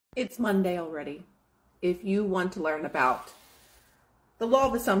It's Monday already. If you want to learn about the law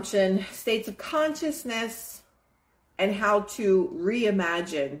of assumption, states of consciousness, and how to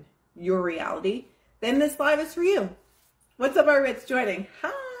reimagine your reality, then this live is for you. What's up, everybody that's joining?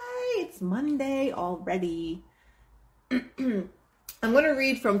 Hi, it's Monday already. I'm going to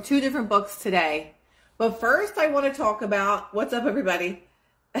read from two different books today. But first, I want to talk about, what's up, everybody?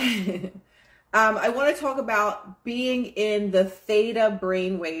 I want to talk about being in the theta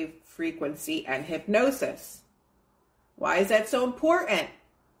brainwave frequency and hypnosis. Why is that so important?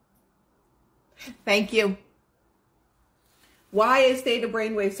 Thank you. Why is theta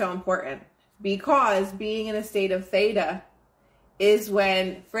brainwave so important? Because being in a state of theta is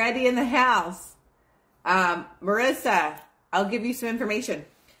when Freddie in the house, Marissa, I'll give you some information.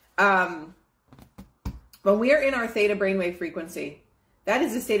 When we are in our theta brainwave frequency, that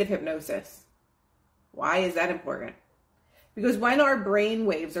is a state of hypnosis. Why is that important? Because when our brain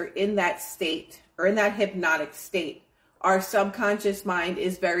waves are in that state or in that hypnotic state, our subconscious mind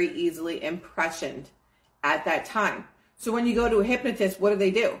is very easily impressioned at that time. So when you go to a hypnotist, what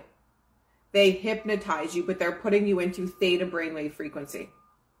do? They hypnotize you, but they're putting you into theta brainwave frequency.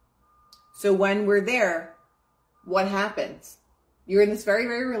 So when we're there, what happens? You're in this very,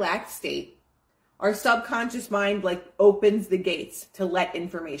 very relaxed state. Our subconscious mind opens the gates to let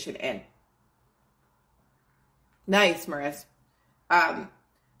information in. Nice, Maris.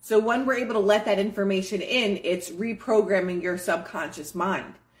 So when we're able to let that information in, it's reprogramming your subconscious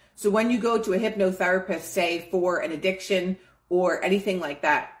mind. So when you go to a hypnotherapist, say for an addiction or anything like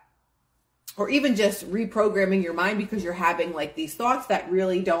that, or even just reprogramming your mind because you're having these thoughts that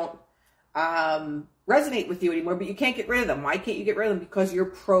really don't resonate with you anymore, but you can't get rid of them. Why can't you get rid of them? Because you're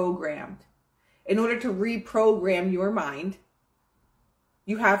programmed. In order to reprogram your mind,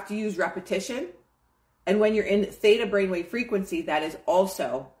 you have to use repetition. And when you're in theta brainwave frequency, that is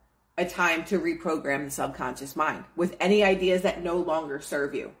also a time to reprogram the subconscious mind with any ideas that no longer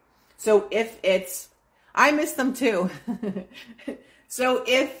serve you. So if it's, I miss them too. So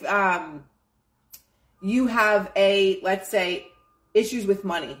if you have let's say, issues with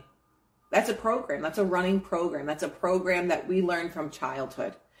money, that's a program. That's a running program. That's a program that we learn from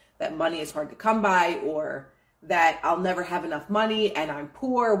childhood, that money is hard to come by, or that I'll never have enough money and I'm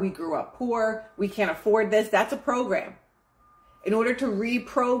poor. We grew up poor. We can't afford this. That's a program. In order to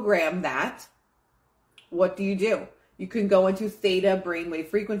reprogram that, what do? You can go into theta brainwave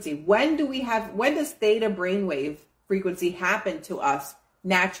frequency. When does theta brainwave frequency happen to us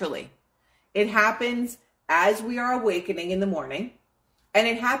naturally? It happens as we are awakening in the morning, and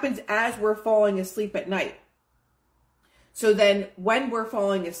it happens as we're falling asleep at night. So then when we're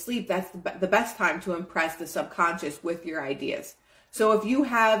falling asleep, that's the best time to impress the subconscious with your ideas. So if you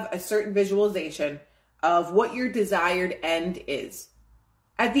have a certain visualization of what your desired end is,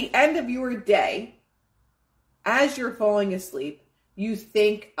 at the end of your day, as you're falling asleep, you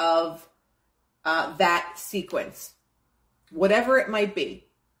think of that sequence, whatever it might be.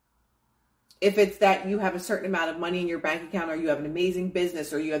 If it's that you have a certain amount of money in your bank account, or you have an amazing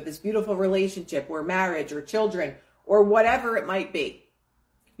business, or you have this beautiful relationship or marriage or children, or whatever it might be.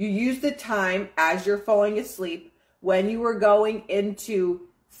 You use the time as you're falling asleep when you are going into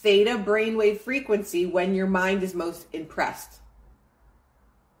theta brainwave frequency, when your mind is most impressed.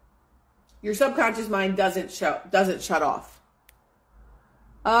 Your subconscious mind doesn't shut off.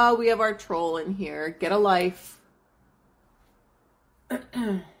 Oh, we have our troll in here. Get a life.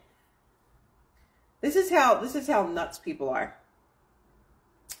 This is how nuts people are.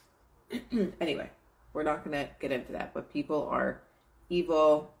 Anyway. We're not going to get into that, but people are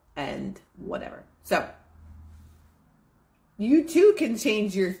evil and whatever. So, you too can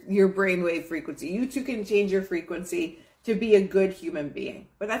change your brainwave frequency. You too can change your frequency to be a good human being.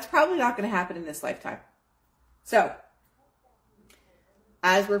 But that's probably not going to happen in this lifetime. So,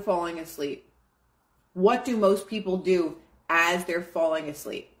 as we're falling asleep, what do most people do as they're falling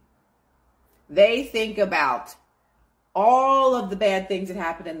asleep? They think about all of the bad things that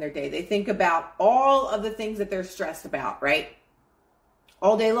happen in their day. They think about all of the things that they're stressed about, right?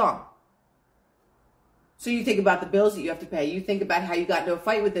 All day long. So you think about the bills that you have to pay. You think about how you got into a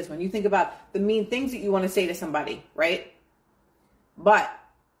fight with this one. You think about the mean things that you want to say to somebody, right? But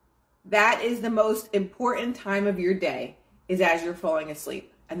that is the most important time of your day, is as you're falling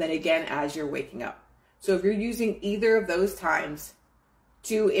asleep. And then again, as you're waking up. So if you're using either of those times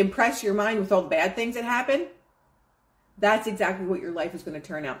to impress your mind with all the bad things that happen, that's exactly what your life is going to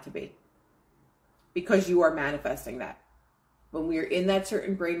turn out to be, because you are manifesting that. When we are in that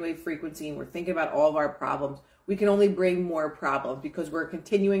certain brainwave frequency and we're thinking about all of our problems, we can only bring more problems because we're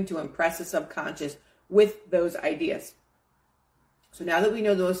continuing to impress the subconscious with those ideas. So now that we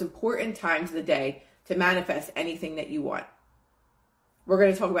know the most important times of the day to manifest anything that you want, we're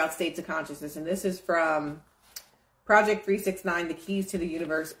going to talk about states of consciousness. And this is from Project 369, The Keys to the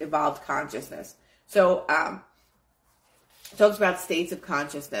Universe, Evolved Consciousness. So it talks about states of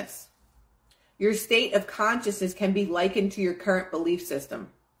consciousness. Your state of consciousness can be likened to your current belief system.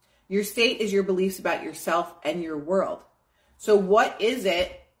 Your state is your beliefs about yourself and your world. So what is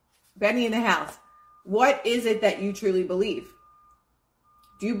it, Benny in the house, what is it that you truly believe?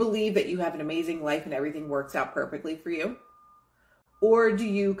 Do you believe that you have an amazing life and everything works out perfectly for you? Or do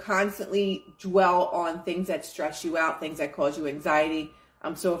you constantly dwell on things that stress you out, things that cause you anxiety?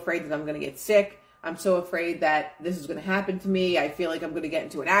 I'm so afraid that I'm going to get sick. I'm so afraid that this is going to happen to me. I feel like I'm going to get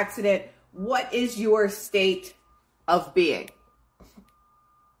into an accident. What is your state of being?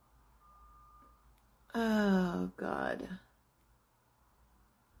 Oh, God.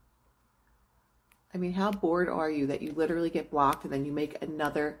 I mean, how bored are you that you literally get blocked and then you make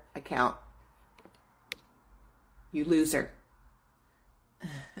another account? You loser.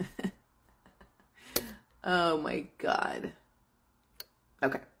 Oh, my God.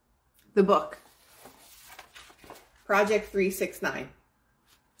 Okay. The book. Project 369.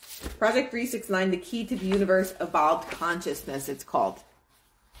 Project 369, The Key to the Universe, Evolved Consciousness, it's called.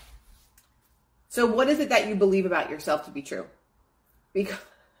 So what is it that you believe about yourself to be true? Because,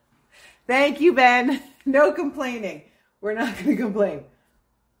 thank you, Ben. No complaining. We're not going to complain.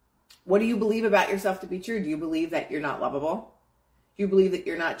 What do you believe about yourself to be true? Do you believe that you're not lovable? Do you believe that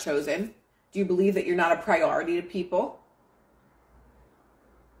you're not chosen? Do you believe that you're not a priority to people?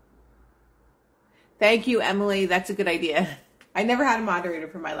 Thank you, Emily. That's a good idea. I never had a moderator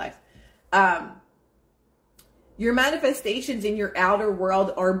for my life. Your manifestations in your outer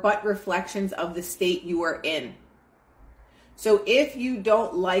world are but reflections of the state you are in. So if you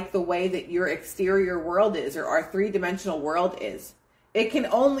don't like the way that your exterior world is, or our three-dimensional world is, it can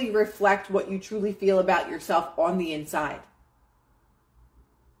only reflect what you truly feel about yourself on the inside.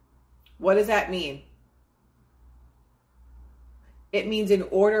 What does that mean? It means in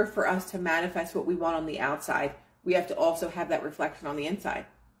order for us to manifest what we want on the outside, we have to also have that reflection on the inside.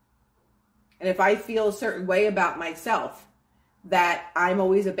 And if I feel a certain way about myself, that I'm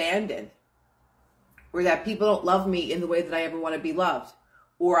always abandoned, or that people don't love me in the way that I ever want to be loved,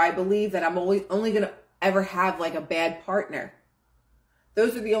 or I believe that I'm only going to ever have like a bad partner,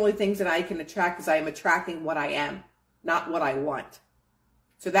 those are the only things that I can attract, because I am attracting what I am, not what I want.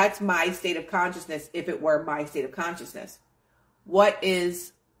 So that's my state of consciousness if it were my state of consciousness. What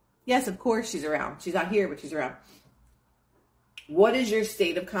is, yes, of course she's around. She's not here, but she's around. What is your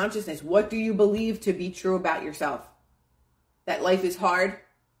state of consciousness? What do you believe to be true about yourself? That life is hard?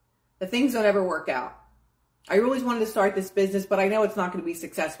 That things don't ever work out? I always wanted to start this business, but I know it's not going to be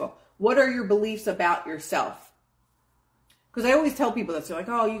successful. What are your beliefs about yourself? Because I always tell people this. They're like,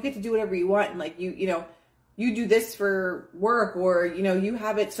 oh, you get to do whatever you want. And like, you do this for work, or, you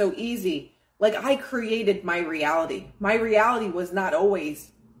have it so easy. Like, I created my reality. My reality was not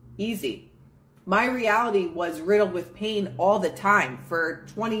always easy. My reality was riddled with pain all the time for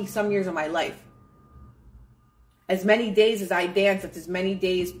 20 some years of my life. As many days as I danced, that's as many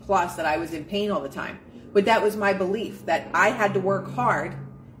days plus that I was in pain all the time. But that was my belief, that I had to work hard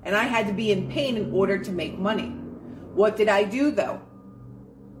and I had to be in pain in order to make money. What did I do though?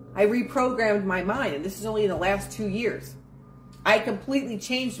 I reprogrammed my mind, and this is only in the last 2 years. I completely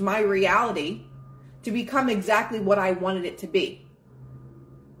changed my reality to become exactly what I wanted it to be.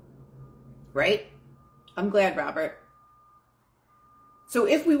 Right? I'm glad, Robert. So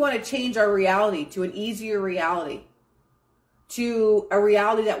if we want to change our reality to an easier reality, to a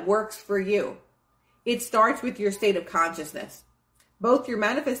reality that works for you, it starts with your state of consciousness. Both your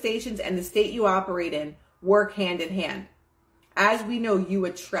manifestations and the state you operate in work hand in hand. As we know, you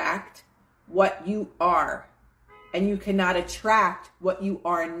attract what you are, and you cannot attract what you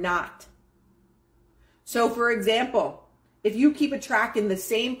are not. So for example, if you keep attracting the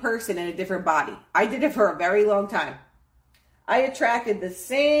same person in a different body, I did it for a very long time. I attracted the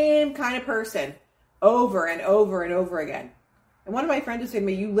same kind of person over and over and over again. And one of my friends was saying to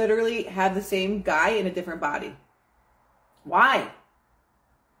me, you literally have the same guy in a different body. Why?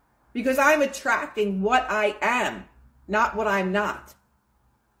 Because I'm attracting what I am, not what I'm not.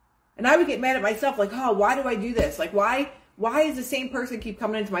 And I would get mad at myself, like, oh, why do I do this? Like, why does the same person keep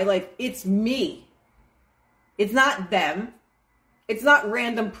coming into my life? It's me. It's not them. It's not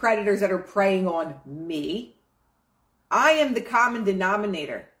random predators that are preying on me. I am the common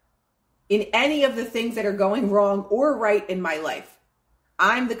denominator in any of the things that are going wrong or right in my life.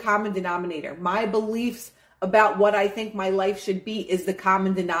 I'm the common denominator. My beliefs about what I think my life should be is the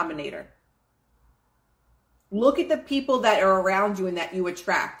common denominator. Look at the people that are around you and that you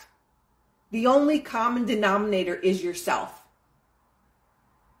attract. The only common denominator is yourself.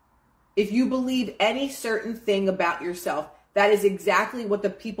 If you believe any certain thing about yourself, that is exactly what the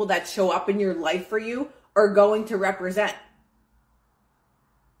people that show up in your life for you are going to represent.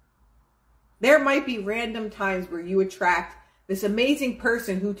 There might be random times where you attract this amazing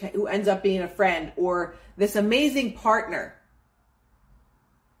person who ends up being a friend, or this amazing partner.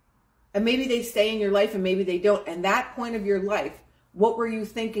 And maybe they stay in your life and maybe they don't. And that point of your life, what were you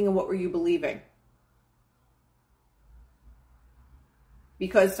thinking and what were you believing?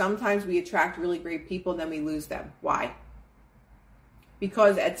 Because sometimes we attract really great people and then we lose them. Why?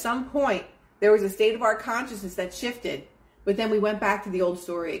 Because at some point, there was a state of our consciousness that shifted, but then we went back to the old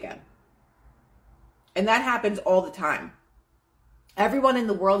story again. And that happens all the time. Everyone in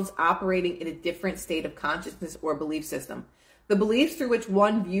the world is operating in a different state of consciousness or belief system. The beliefs through which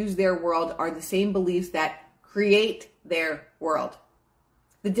one views their world are the same beliefs that create their world.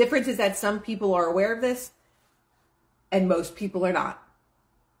 The difference is that some people are aware of this and most people are not.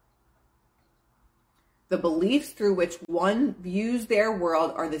 The beliefs through which one views their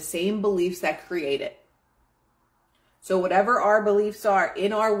world are the same beliefs that create it. So whatever our beliefs are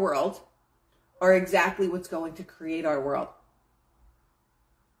in our world are exactly what's going to create our world.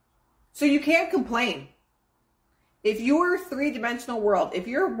 So you can't complain. If your three-dimensional world, if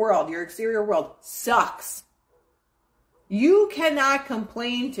your world, your exterior world sucks, you cannot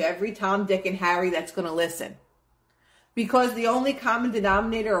complain to every Tom, Dick, and Harry that's going to listen. Because the only common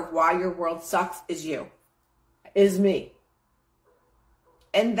denominator of why your world sucks is you. Is me.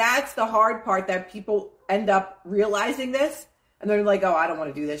 And that's the hard part, that people end up realizing this. And they're like, oh, I don't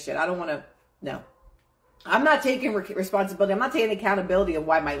want to do this shit. I don't want to. No. I'm not taking responsibility. I'm not taking accountability of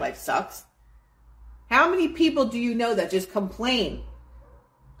why my life sucks. How many people do you know that just complain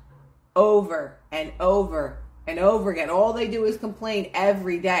over and over and over again? All they do is complain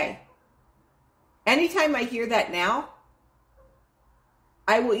every day. Anytime I hear that now,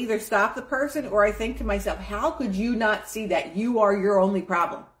 I will either stop the person or I think to myself, how could you not see that you are your only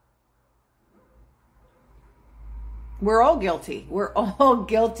problem? We're all guilty. We're all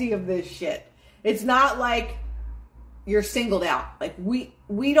guilty of this shit. It's not like you're singled out. Like we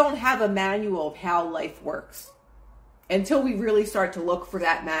don't have a manual of how life works until we really start to look for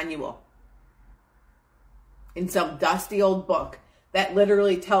that manual in some dusty old book that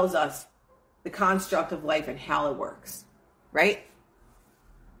literally tells us the construct of life and how it works, right?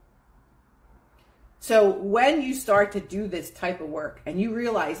 So when you start to do this type of work and you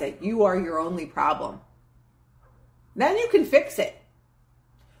realize that you are your only problem, then you can fix it.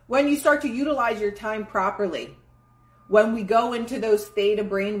 When you start to utilize your time properly, when we go into those theta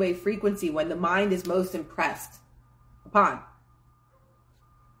brainwave frequency, when the mind is most impressed upon,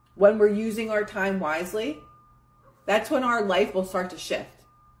 when we're using our time wisely, that's when our life will start to shift.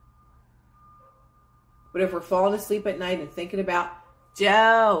 But if we're falling asleep at night and thinking about,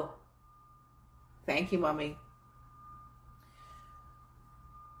 Joe, thank you, Mommy.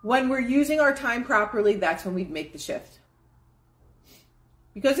 When we're using our time properly, that's when we make the shift.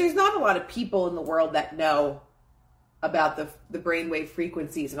 Because there's not a lot of people in the world that know about the brainwave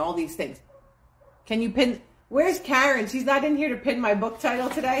frequencies and all these things. Can you pin? Where's Karen? She's not in here to pin my book title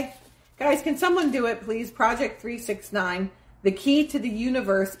today. Guys, can someone do it, please? Project 369, The Key to the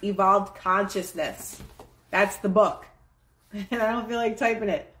Universe, Evolved Consciousness. That's the book. And I don't feel like typing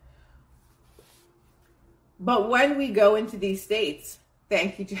it. But when we go into these states,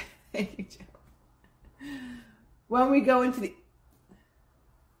 thank you, Joe. Thank you, Joe. When we go into the...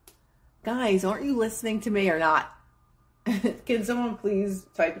 Guys, aren't you listening to me or not? Can someone please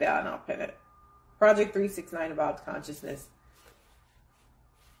type it out and I'll pin it? Project 369, Evolved Consciousness.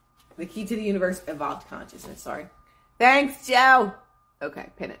 The Key to the Universe, Evolved Consciousness. Sorry. Thanks, Joe. Okay,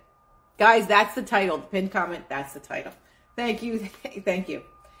 pin it. Guys, that's the title. The pinned comment, that's the title. Thank you. Thank you.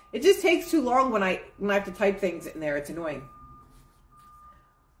 It just takes too long when I have to type things in there. It's annoying.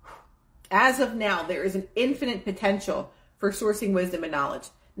 As of now, there is an infinite potential for sourcing wisdom and knowledge.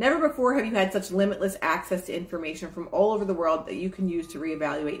 Never before have you had such limitless access to information from all over the world that you can use to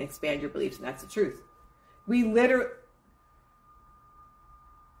reevaluate and expand your beliefs, and that's the truth. We literally...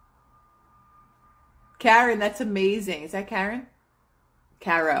 Karen, that's amazing. Is that Karen?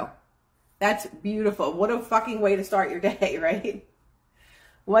 Caro. That's beautiful. What a fucking way to start your day, right?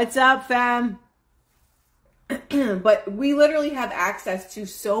 What's up, fam? But we literally have access to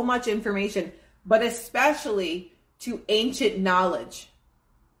so much information, but especially to ancient knowledge.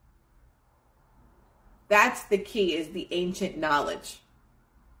 That's the key, is the ancient knowledge.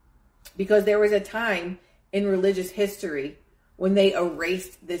 Because there was a time in religious history when they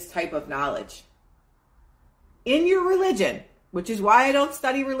erased this type of knowledge. in your religion, which is why I don't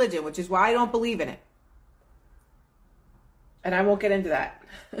study religion, which is why I don't believe in it. And I won't get into that.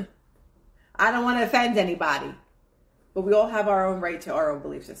 I don't want to offend anybody. But we all have our own right to our own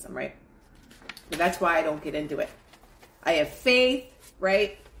belief system, right? And that's why I don't get into it. I have faith,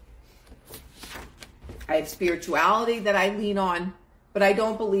 right? I have spirituality that I lean on, but I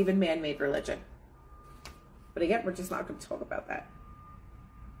don't believe in man-made religion. But again, we're just not going to talk about that.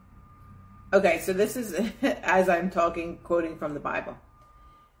 Okay, so this is, as I'm talking, quoting from the Bible.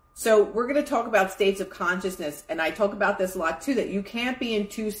 So we're going to talk about states of consciousness, and I talk about this a lot too, that you can't be in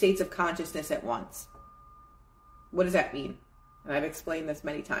two states of consciousness at once. What does that mean? And I've explained this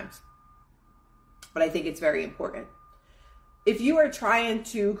many times, but I think it's very important. If you are trying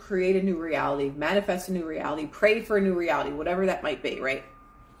to create a new reality, manifest a new reality, pray for a new reality, whatever that might be, right?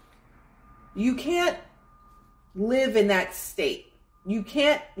 You can't live in that state. You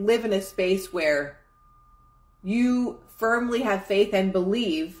can't live in a space where you firmly have faith and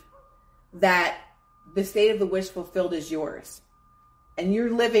believe that the state of the wish fulfilled is yours. And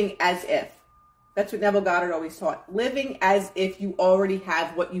you're living as if. That's what Neville Goddard always taught. Living as if you already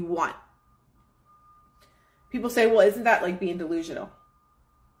have what you want. People say, well, isn't that like being delusional?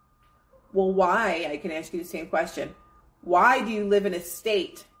 Well, why? I can ask you the same question. Why do you live in a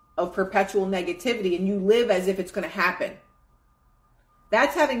state of perpetual negativity and you live as if it's going to happen?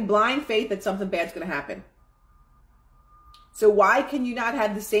 That's having blind faith that something bad's going to happen. So why can you not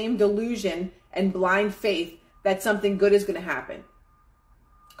have the same delusion and blind faith that something good is going to happen?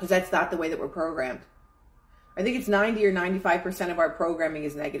 Because that's not the way that we're programmed. I think it's 90 or 95% of our programming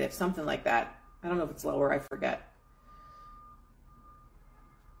is negative, something like that. I don't know if it's lower, I forget.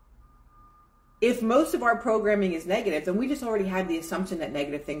 If most of our programming is negative, then we just already have the assumption that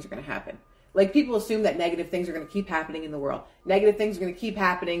negative things are going to happen. Like people assume that negative things are going to keep happening in the world. Negative things are going to keep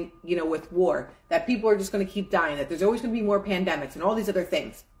happening, with war. That people are just going to keep dying. That there's always going to be more pandemics and all these other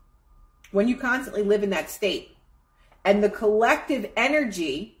things. When you constantly live in that state, and the collective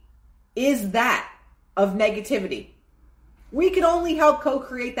energy is that of negativity, we can only help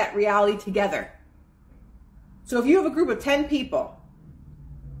co-create that reality together. So if you have a group of 10 people,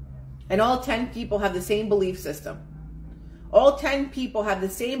 and all 10 people have the same belief system, all 10 people have the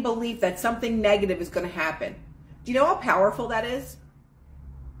same belief that something negative is going to happen. Do you know how powerful that is?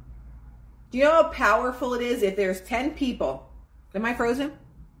 Do you know how powerful it is if there's 10 people? Am I frozen?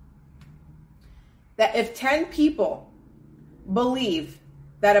 That if 10 people believe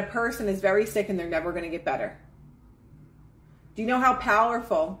that a person is very sick and they're never going to get better. Do you know how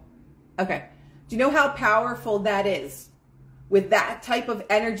powerful? Okay. Do you know how powerful that is with that type of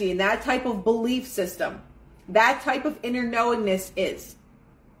energy and that type of belief system? That type of inner knowingness is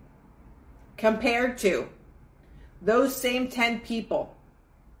compared to those same 10 people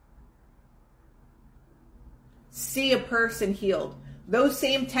see a person healed. Those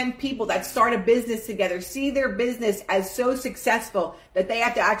same 10 people that start a business together see their business as so successful that they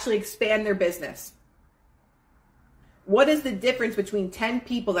have to actually expand their business. What is the difference between 10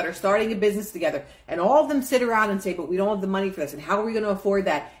 people that are starting a business together and all of them sit around and say, but we don't have the money for this, and how are we going to afford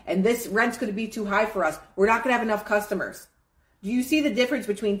that? And this rent's going to be too high for us. We're not going to have enough customers. Do you see the difference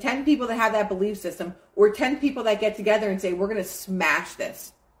between 10 people that have that belief system or 10 people that get together and say, we're going to smash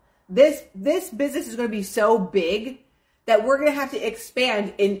this? This business is going to be so big that we're going to have to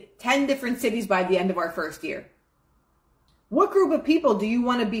expand in 10 different cities by the end of our first year. What group of people do you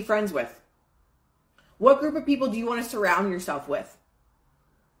want to be friends with? What group of people do you want to surround yourself with?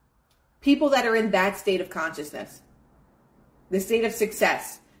 People that are in that state of consciousness. The state of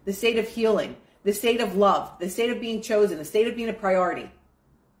success, the state of healing, the state of love, the state of being chosen, the state of being a priority.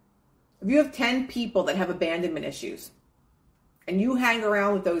 If you have 10 people that have abandonment issues and you hang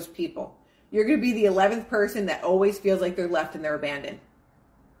around with those people, you're going to be the 11th person that always feels like they're left and they're abandoned.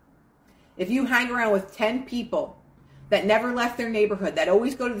 If you hang around with 10 people that never left their neighborhood, that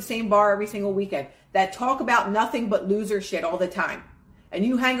always go to the same bar every single weekend, that talk about nothing but loser shit all the time, and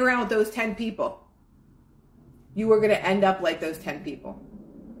you hang around with those 10 people, you are going to end up like those 10 people.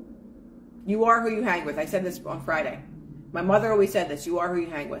 You are who you hang with. I said this on Friday. My mother always said this, you are who you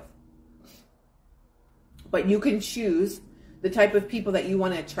hang with. But you can choose the type of people that you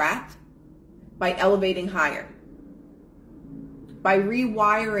want to attract by elevating higher, by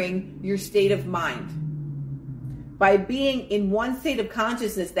rewiring your state of mind, by being in one state of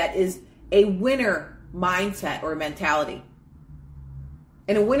consciousness that is a winner mindset or mentality.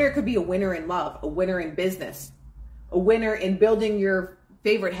 And a winner could be a winner in love, a winner in business, a winner in building your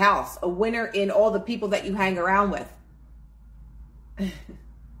favorite house, a winner in all the people that you hang around with.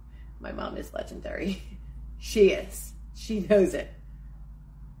 My mom is legendary. She is. She knows it.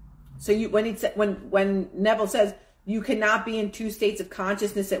 So when Neville says you cannot be in two states of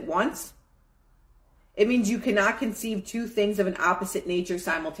consciousness at once, it means you cannot conceive two things of an opposite nature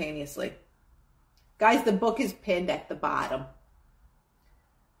simultaneously. Guys, the book is pinned at the bottom.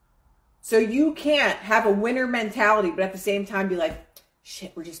 So you can't have a winner mentality, but at the same time be like,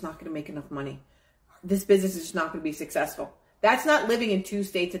 shit, we're just not going to make enough money. This business is just not going to be successful. That's not living in two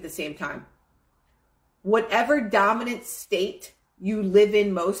states at the same time. Whatever dominant state you live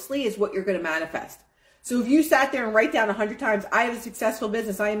in mostly is what you're going to manifest. So if you sat there and write down 100 times, I have a successful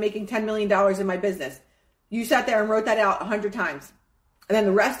business, I am making $10 million in my business. You sat there and wrote that out 100 times. And then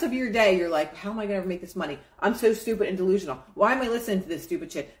the rest of your day, you're like, how am I going to ever make this money? I'm so stupid and delusional. Why am I listening to this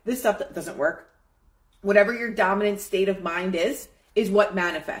stupid shit? This stuff that doesn't work. Whatever your dominant state of mind is what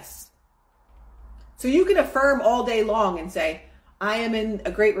manifests. So you can affirm all day long and say, I am in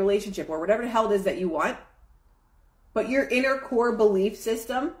a great relationship, or whatever the hell it is that you want. But your inner core belief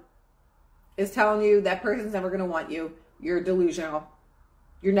system is telling you that person's never going to want you. You're delusional.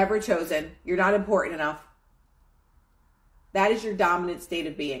 You're never chosen. You're not important enough. That is your dominant state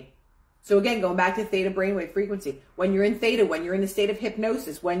of being. So again, going back to theta brainwave frequency, when you're in theta, when you're in the state of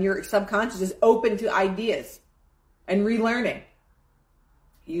hypnosis, when your subconscious is open to ideas and relearning,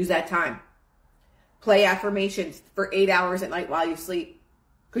 use that time. Play affirmations for 8 hours at night while you sleep,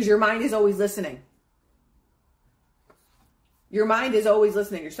 because your mind is always listening. Your mind is always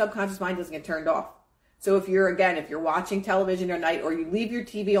listening. Your subconscious mind doesn't get turned off. So if you're watching television at night, or you leave your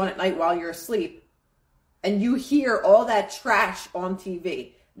TV on at night while you're asleep, and you hear all that trash on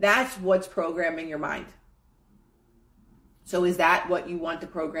TV, that's what's programming your mind. So is that what you want to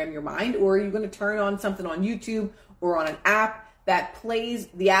program your mind? Or are you going to turn on something on YouTube or on an app that plays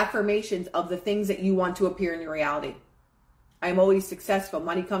the affirmations of the things that you want to appear in your reality? I'm always successful.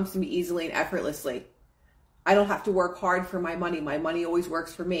 Money comes to me easily and effortlessly. I don't have to work hard for my money. My money always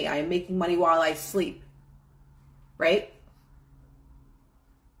works for me. I am making money while I sleep. Right?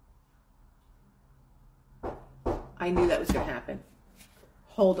 I knew that was going to happen.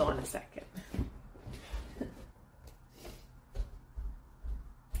 Hold on a second.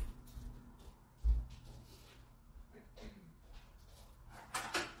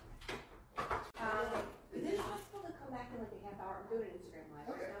 Is it possible to come back in like a half hour? I'm doing an Instagram live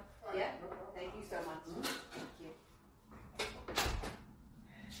right now. Yeah? Thank you so much. Thank you.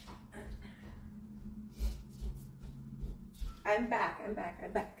 I'm back. I'm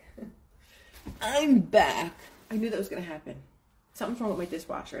back. I knew that was going to happen. Something's wrong with my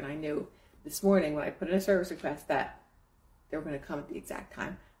dishwasher, and I knew this morning when I put in a service request that they were going to come at the exact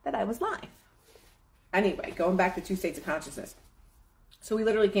time that I was live. Anyway, going back to two states of consciousness. So we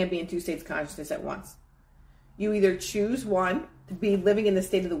literally can't be in two states of consciousness at once. You either choose one, to be living in the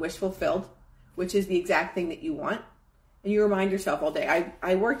state of the wish fulfilled, which is the exact thing that you want, and you remind yourself all day.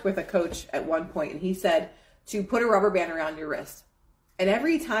 I worked with a coach at one point, and he said to put a rubber band around your wrist. And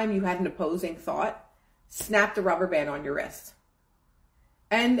every time you had an opposing thought, snap the rubber band on your wrist.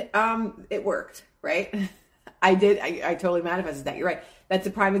 And it worked, right? I did. I totally manifested that. You're right. That's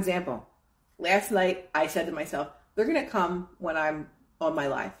a prime example. Last night, I said to myself, they're going to come when I'm on my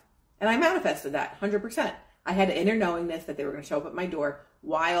live. And I manifested that 100%. I had an inner knowingness that they were going to show up at my door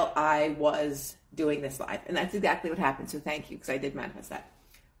while I was doing this live. And that's exactly what happened. So thank you, because I did manifest that.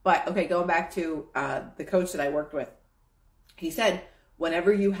 But, okay, going back to the coach that I worked with. He said,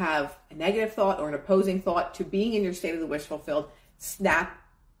 whenever you have a negative thought or an opposing thought to being in your state of the wish fulfilled, snap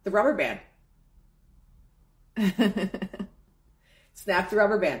the rubber band. Snap the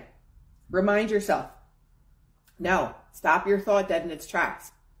rubber band. Remind yourself. No, stop your thought dead in its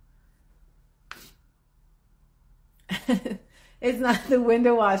tracks. It's not the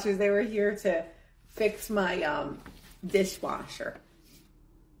window washers. They were here to fix my dishwasher.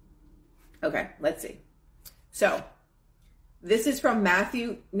 Okay, let's see. So, this is from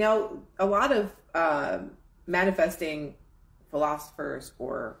Matthew. Now, a lot of manifesting philosophers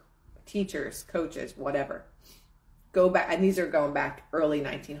or teachers, coaches, whatever, go back, and these are going back early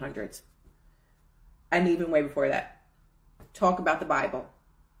 1900s, and even way before that, talk about the Bible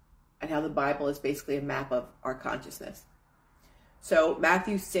and how the Bible is basically a map of our consciousness. So,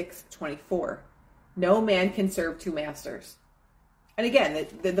 Matthew 6:24, no man can serve two masters. And again,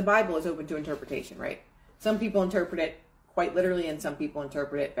 the Bible is open to interpretation, right? Some people interpret it quite literally, and some people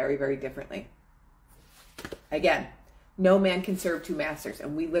interpret it very, very differently. Again, no man can serve two masters.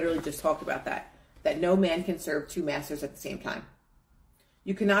 And we literally just talked about that no man can serve two masters at the same time.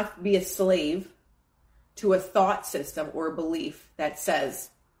 You cannot be a slave to a thought system or a belief that says,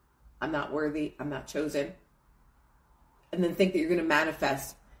 I'm not worthy, I'm not chosen, and then think that you're going to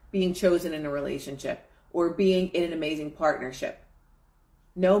manifest being chosen in a relationship or being in an amazing partnership.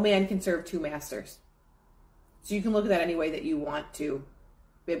 No man can serve two masters. So you can look at that any way that you want to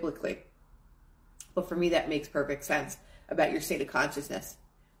biblically. But for me, that makes perfect sense about your state of consciousness.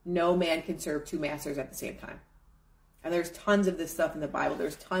 No man can serve two masters at the same time. And there's tons of this stuff in the Bible.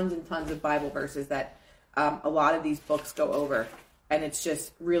 There's tons and tons of Bible verses that a lot of these books go over. And it's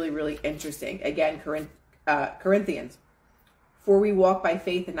just really, really interesting. Again, Corinthians. For we walk by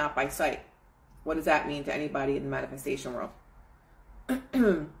faith and not by sight. What does that mean to anybody in the manifestation world?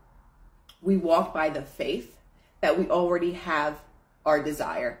 We walk by the faith that we already have our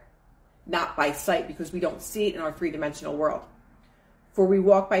desire, not by sight, because we don't see it in our three-dimensional world. For we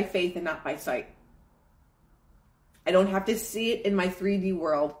walk by faith and not by sight. I don't have to see it in my 3D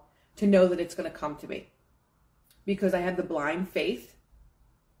world to know that it's going to come to me, because I have the blind faith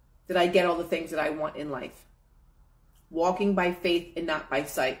that I get all the things that I want in life. Walking by faith and not by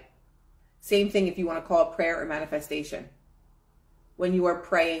sight. Same thing if you want to call it prayer or manifestation. When you are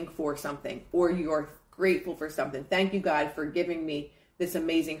praying for something or you're grateful for something. Thank you, God, for giving me this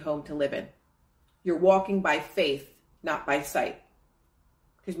amazing home to live in. You're walking by faith, not by sight.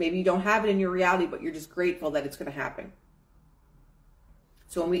 Because maybe you don't have it in your reality, but you're just grateful that it's going to happen.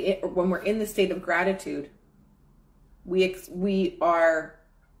 So when we're in the state of gratitude, we are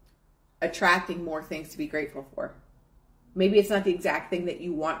attracting more things to be grateful for. Maybe it's not the exact thing that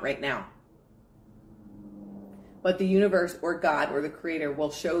you want right now. But the universe or God or the creator will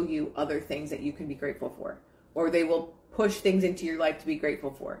show you other things that you can be grateful for. Or they will push things into your life to be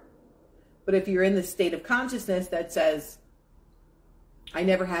grateful for. But if you're in the state of consciousness that says, I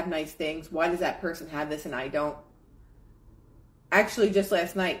never have nice things. Why does that person have this and I don't? Actually, just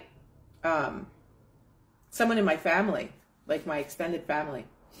last night, someone in my family, like my extended family,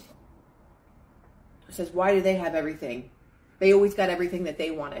 says, why do they have everything? They always got everything that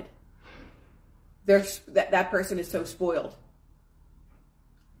they wanted. That person is so spoiled.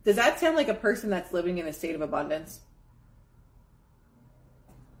 Does that sound like a person that's living in a state of abundance?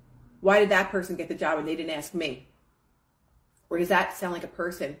 Why did that person get the job and they didn't ask me? Or does that sound like a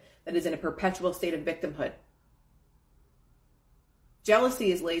person that is in a perpetual state of victimhood?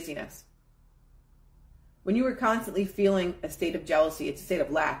 Jealousy is laziness. When you are constantly feeling a state of jealousy, it's a state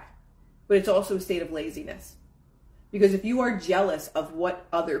of lack, but it's also a state of laziness. Because if you are jealous of what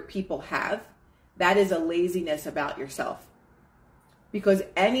other people have, that is a laziness about yourself. Because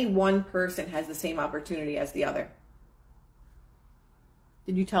any one person has the same opportunity as the other.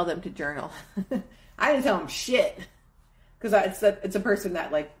 Did you tell them to journal? I didn't tell them shit. Because it's a person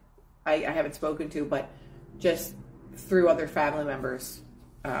that like I haven't spoken to, but just through other family members,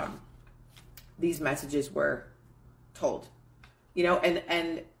 these messages were told. You know,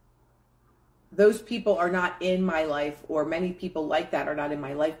 and those people are not in my life, or many people like that are not in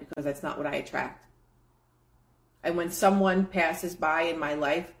my life, because that's not what I attract. And when someone passes by in my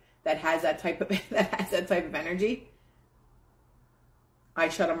life that has that type of energy, I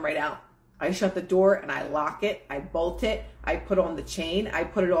shut them right out. I shut the door and I lock it. I bolt it. I put on the chain. I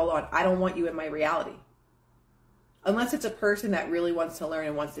put it all on. I don't want you in my reality. Unless it's a person that really wants to learn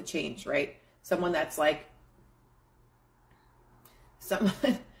and wants to change, right? Someone that's like,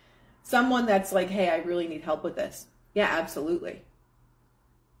 someone that's like, hey, I really need help with this. Yeah, absolutely.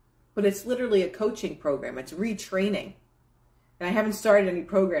 But it's literally a coaching program. It's retraining. And I haven't started any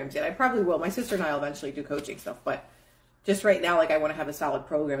programs yet. I probably will. My sister and I will eventually do coaching stuff. But just right now, like, I want to have a solid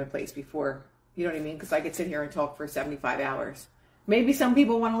program in place before, you know what I mean? Because I could sit here and talk for 75 hours. Maybe some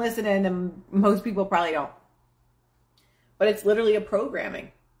people want to listen and most people probably don't. But it's literally a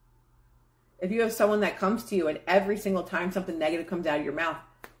programming. If you have someone that comes to you and every single time something negative comes out of your mouth,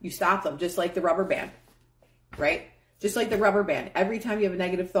 you stop them, just like the rubber band, right? Just like the rubber band. Every time you have a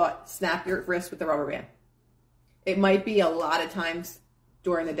negative thought, snap your wrist with the rubber band. It might be a lot of times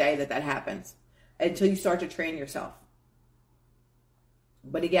during the day that happens until you start to train yourself.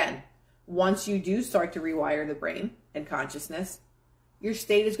 But again, once you do start to rewire the brain and consciousness, your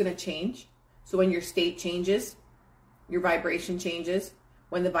state is going to change. So when your state changes, your vibration changes.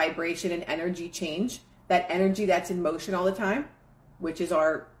 When the vibration and energy change, that energy that's in motion all the time, which is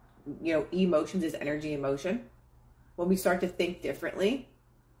our, emotions is energy in motion. When we start to think differently,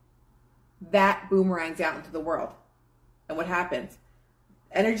 that boomerangs out into the world. And what happens?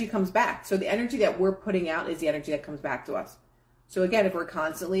 Energy comes back. So the energy that we're putting out is the energy that comes back to us. So again, if we're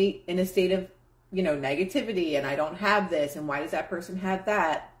constantly in a state of, negativity, and I don't have this, and why does that person have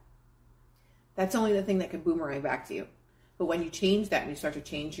that? That's only the thing that can boomerang back to you. But when you change that and you start to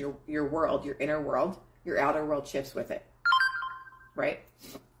change your world, your inner world, your outer world shifts with it. Right?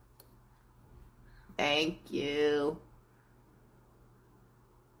 Thank you.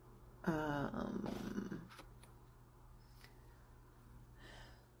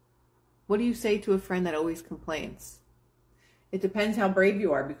 What do you say to a friend that always complains? It depends how brave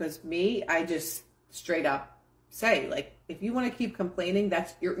you are, because me, I just straight up say, like, if you want to keep complaining,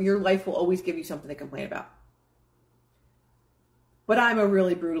 that's your life will always give you something to complain about. But I'm a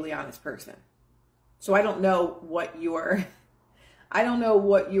really brutally honest person. So I don't know what your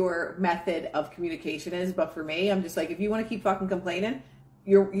method of communication is, but for me, I'm just like, if you want to keep fucking complaining,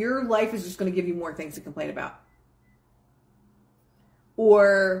 your life is just going to give you more things to complain about.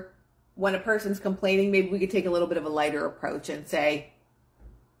 Or when a person's complaining, maybe we could take a little bit of a lighter approach and say,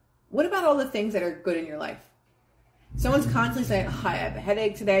 what about all the things that are good in your life? Someone's constantly saying, oh, I have a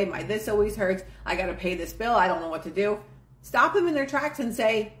headache today, my this always hurts, I got to pay this bill, I don't know what to do. Stop them in their tracks and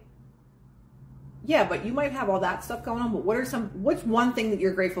say, yeah, but you might have all that stuff going on, but what's one thing that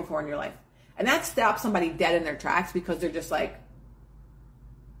you're grateful for in your life? And that stops somebody dead in their tracks, because they're just like,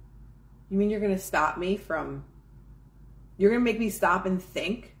 you mean you're going to stop me from, you're going to make me stop and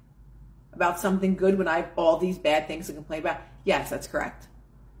think about something good when I have all these bad things to complain about? Yes, that's correct.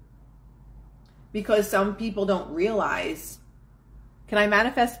 Because some people don't realize, can I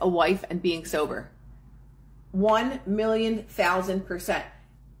manifest a wife and being sober? 1,000,000%.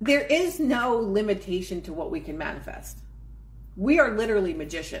 There is no limitation to what we can manifest. We are literally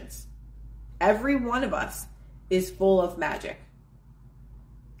magicians. Every one of us is full of magic.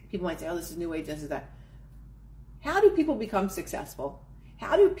 People might say, oh, this is new age, this is that. How do people become successful?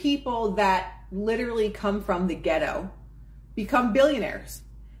 How do people that literally come from the ghetto become billionaires?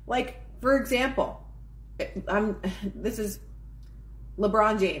 Like, for example, this is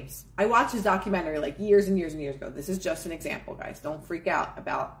LeBron James. I watched his documentary like years and years and years ago. This is just an example, guys. Don't freak out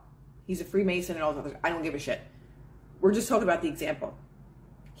about he's a Freemason and all that. I don't give a shit. We're just talking about the example.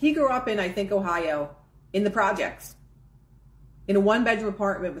 He grew up in, I think, Ohio, in the projects, in a one-bedroom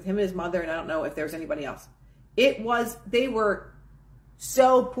apartment with him and his mother, and I don't know if there's anybody else. They were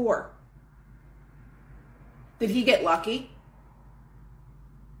so poor. Did he get lucky?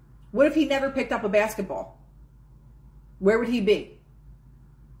 What if he never picked up a basketball? Where would he be?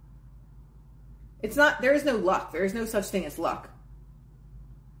 There is no luck. There is no such thing as luck.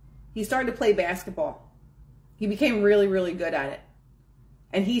 He started to play basketball. He became really, really good at it.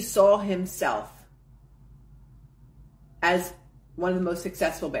 And he saw himself as one of the most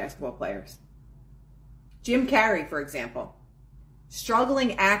successful basketball players. Jim Carrey, for example,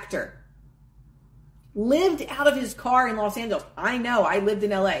 struggling actor, lived out of his car in Los Angeles. I know, I lived in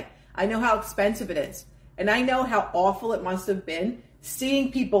LA. I know how expensive it is. And I know how awful it must have been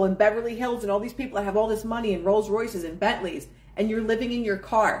seeing people in Beverly Hills and all these people that have all this money and Rolls Royces and Bentleys, and you're living in your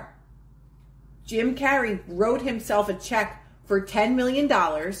car. Jim Carrey wrote himself a check for $10 million,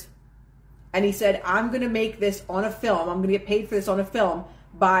 and he said, I'm going to make this on a film. I'm going to get paid for this on a film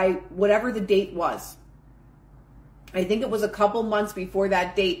by whatever the date was. I think it was a couple months before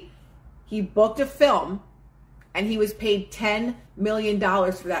that date. He booked a film, and he was paid $10 million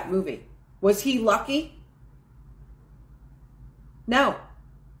for that movie. Was he lucky? No.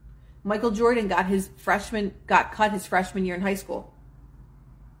 Michael Jordan got cut his freshman year in high school.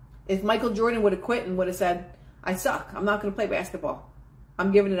 If Michael Jordan would have quit and would have said, I suck, I'm not going to play basketball,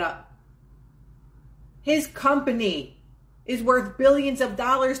 I'm giving it up, his company is worth billions of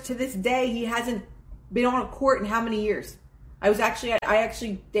dollars to this day. He hasn't been on a court in how many years? I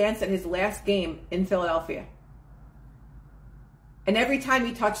actually danced at his last game in Philadelphia. And every time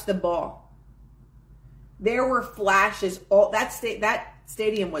he touched the ball, there were flashes. That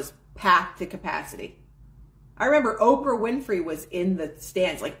stadium was packed to capacity. I remember Oprah Winfrey was in the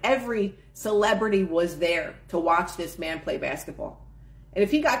stands. Like, every celebrity was there to watch this man play basketball. And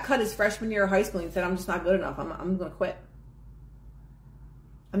if he got cut his freshman year of high school and said, I'm just not good enough, I'm going to quit.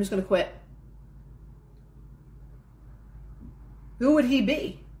 I'm just going to quit. Who would he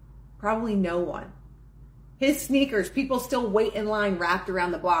be? Probably no one. His sneakers, people still wait in line wrapped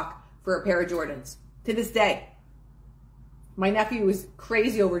around the block for a pair of Jordans to this day. My nephew was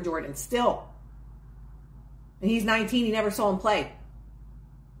crazy over Jordan still. And he's 19, he never saw him play.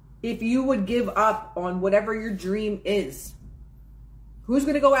 If you would give up on whatever your dream is, who's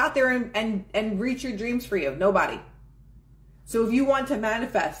going to go out there and reach your dreams for you? Nobody. So if you want to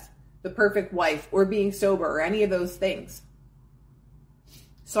manifest the perfect wife or being sober or any of those things,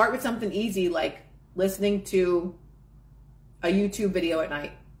 start with something easy like listening to a YouTube video at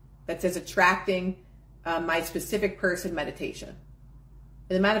night that says attracting my specific person meditation.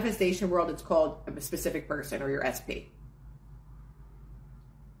 In the manifestation world, it's called a specific person, or your SP.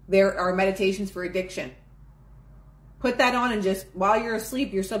 There are meditations for addiction. Put that on, and just while you're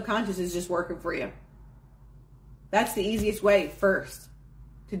asleep, your subconscious is just working for you. That's the easiest way first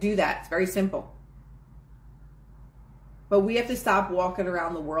to do that. It's very simple. But we have to stop walking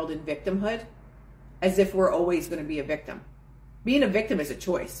around the world in victimhood as if we're always going to be a victim. Being a victim is a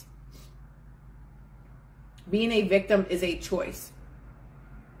choice. Being a victim is a choice.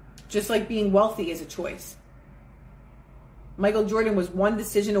 Just like being wealthy is a choice. Michael Jordan was one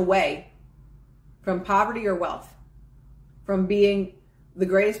decision away from poverty or wealth, from being the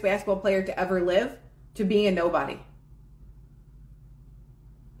greatest basketball player to ever live to being a nobody.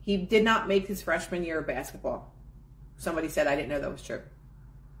 He did not make his freshman year of basketball. Somebody said, I didn't know that was true.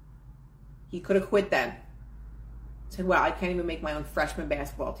 He could have quit then. Said, wow, I can't even make my own freshman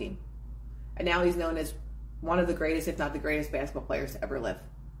basketball team. And now he's known as one of the greatest, if not the greatest basketball players to ever live.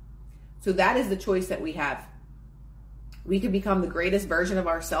 So that is the choice that we have. We could become the greatest version of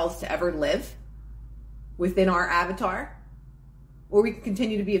ourselves to ever live within our avatar, or we can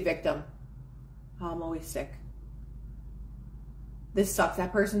continue to be a victim. Oh, I'm always sick. This sucks.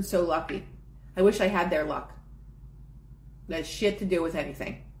 That person's so lucky. I wish I had their luck. That has shit to do with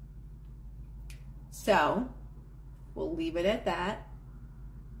anything. So, we'll leave it at that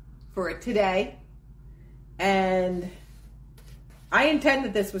for today. And I intend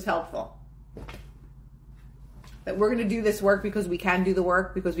that this was helpful. That we're going to do this work because we can do the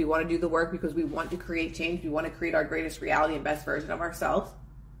work, because we want to do the work, because we want to create change. We want to create our greatest reality and best version of ourselves.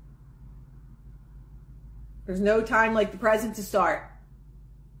 There's no time like the present to start.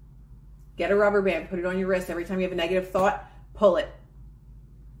 Get a rubber band, put it on your wrist. Every time you have a negative thought, pull it.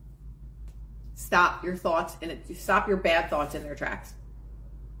 Stop your thoughts and stop your bad thoughts in their tracks.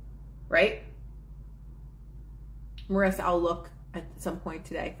 Right? Marissa, I'll look at some point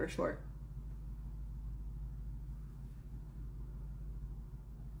today for sure.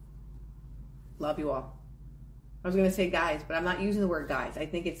 Love you all. I was going to say guys, but I'm not using the word guys. I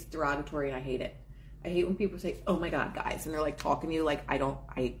think it's derogatory and I hate it. I hate when people say, oh my God, guys. And they're like talking to you like,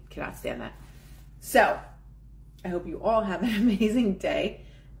 I cannot stand that. So I hope you all have an amazing day.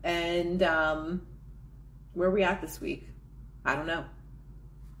 And where are we at this week? I don't know.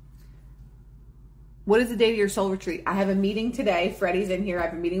 What is the date of your soul retreat? I have a meeting today. Freddie's in here. I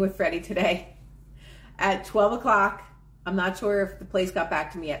have a meeting with Freddie today at 12 o'clock. I'm not sure if the place got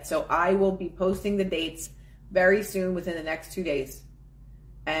back to me yet. So I will be posting the dates very soon within the next 2 days.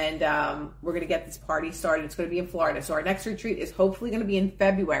 And we're going to get this party started. It's going to be in Florida. So our next retreat is hopefully going to be in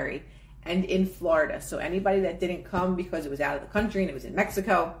February and in Florida. So anybody that didn't come because it was out of the country and it was in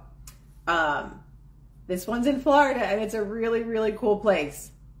Mexico, this one's in Florida and it's a really, really cool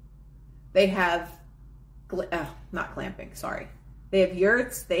place. They have, not glamping, sorry. They have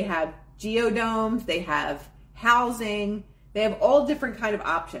yurts, they have geodomes, they have housing, they have all different kind of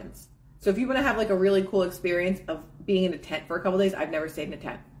options. So if you want to have like a really cool experience of being in a tent for a couple of days, I've never stayed in a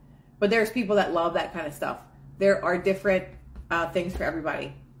tent. But there's people that love that kind of stuff. There are different things for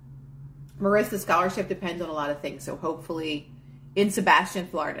everybody. Marissa's scholarship depends on a lot of things. So hopefully in Sebastian,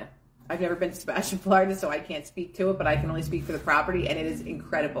 Florida. I've never been to Sebastian, Florida, so I can't speak to it, but I can only speak for the property, and it is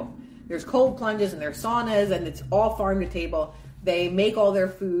incredible. There's cold plunges and there's saunas, and it's all farm to table. They make all their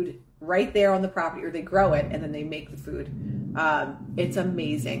food right there on the property, or they grow it, and then they make the food. It's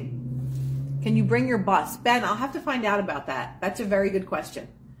amazing. Can you bring your bus? Ben, I'll have to find out about that. That's a very good question.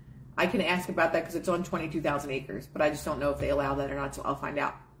 I can ask about that because it's on 22,000 acres, but I just don't know if they allow that or not, so I'll find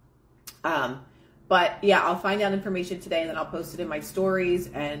out. But yeah, I'll find out information today, and then I'll post it in my stories,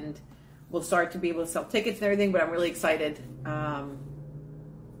 and we'll start to be able to sell tickets and everything, but I'm really excited. I'm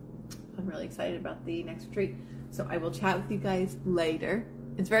really excited about the next retreat. So I will chat with you guys later.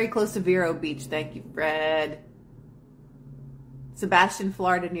 It's very close to Vero Beach. Thank you, Fred. Sebastian,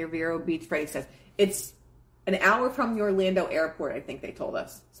 Florida, near Vero Beach, Freddie says. It's an hour from the Orlando airport, I think they told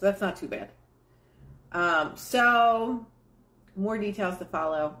us. So that's not too bad. So more details to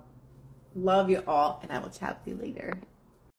follow. Love you all, and I will chat with you later.